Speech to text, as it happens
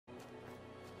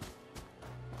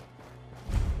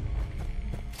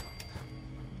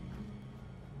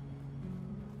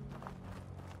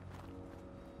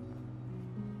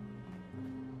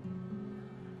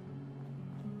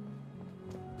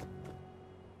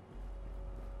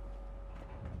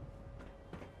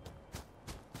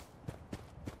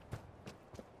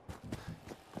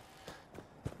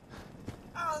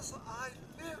as I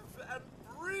live and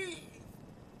breathe.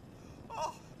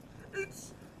 Oh,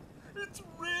 it's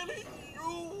really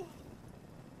you.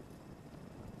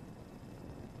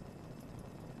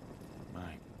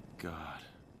 My God,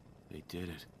 they did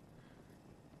it.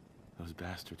 Those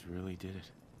bastards really did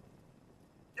it.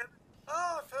 If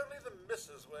only the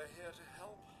missus were here to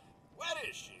help. Where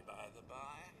is she, by the by?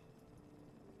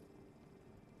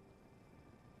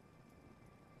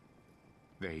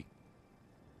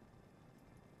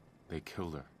 They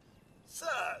killed her. Sir,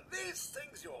 these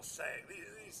things you're saying,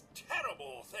 these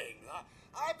terrible things,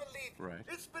 I believe Right.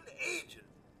 it's been ages.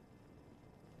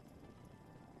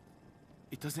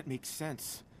 It doesn't make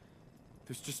sense.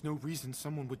 There's just no reason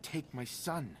someone would take my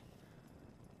son.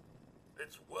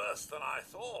 It's worse than I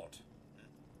thought.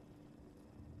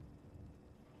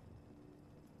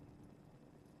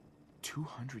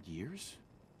 200 years?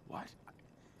 What?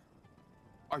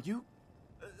 Are you...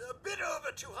 A bit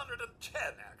over 210,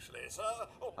 actually, sir.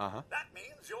 Oh, that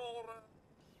means you're...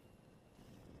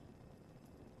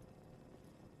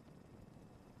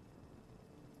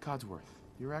 Codsworth,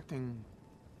 you're acting...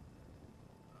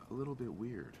 a little bit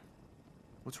weird.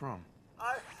 What's wrong?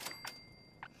 Oh,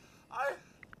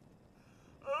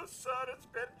 sir, it's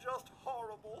been just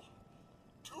horrible.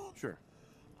 Sure.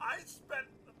 I spent...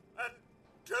 And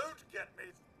don't get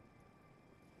me...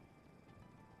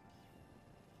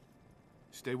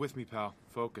 Stay with me, pal.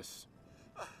 Focus.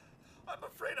 I'm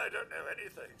afraid I don't know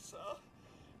anything, sir.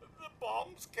 The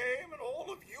bombs came and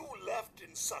all of you left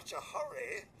in such a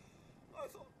hurry. I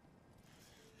thought...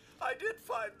 I did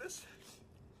find this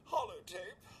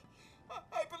holotape.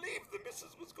 I believe the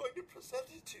missus was going to present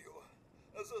it to you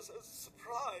as a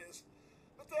surprise.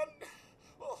 But then,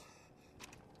 well...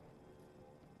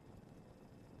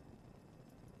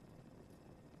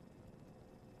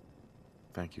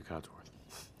 Thank you, Codsworth.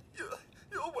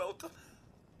 You're welcome.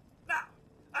 Now,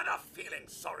 enough feeling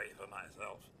sorry for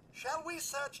myself. Shall we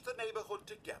search the neighborhood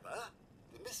together?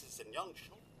 The missus and young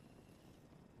children.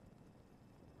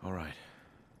 All right.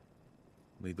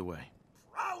 Lead the way.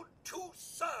 Proud to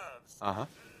serve. Uh-huh.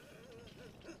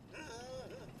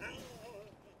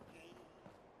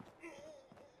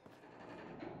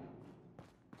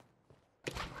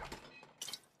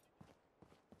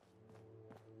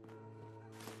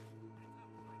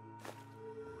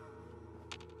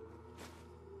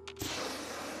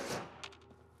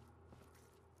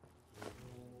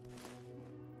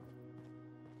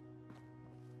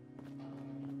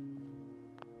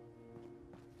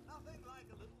 Nothing like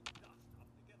a little dust up to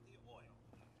get the oil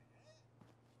flowing, eh?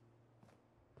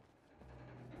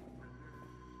 In another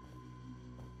house.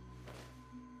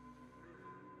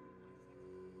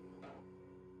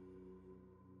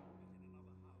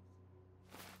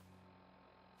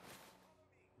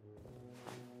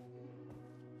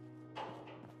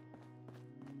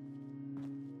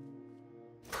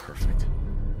 Perfect.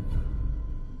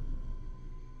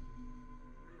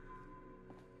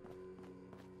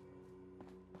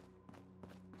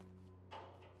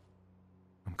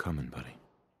 I'm coming, buddy.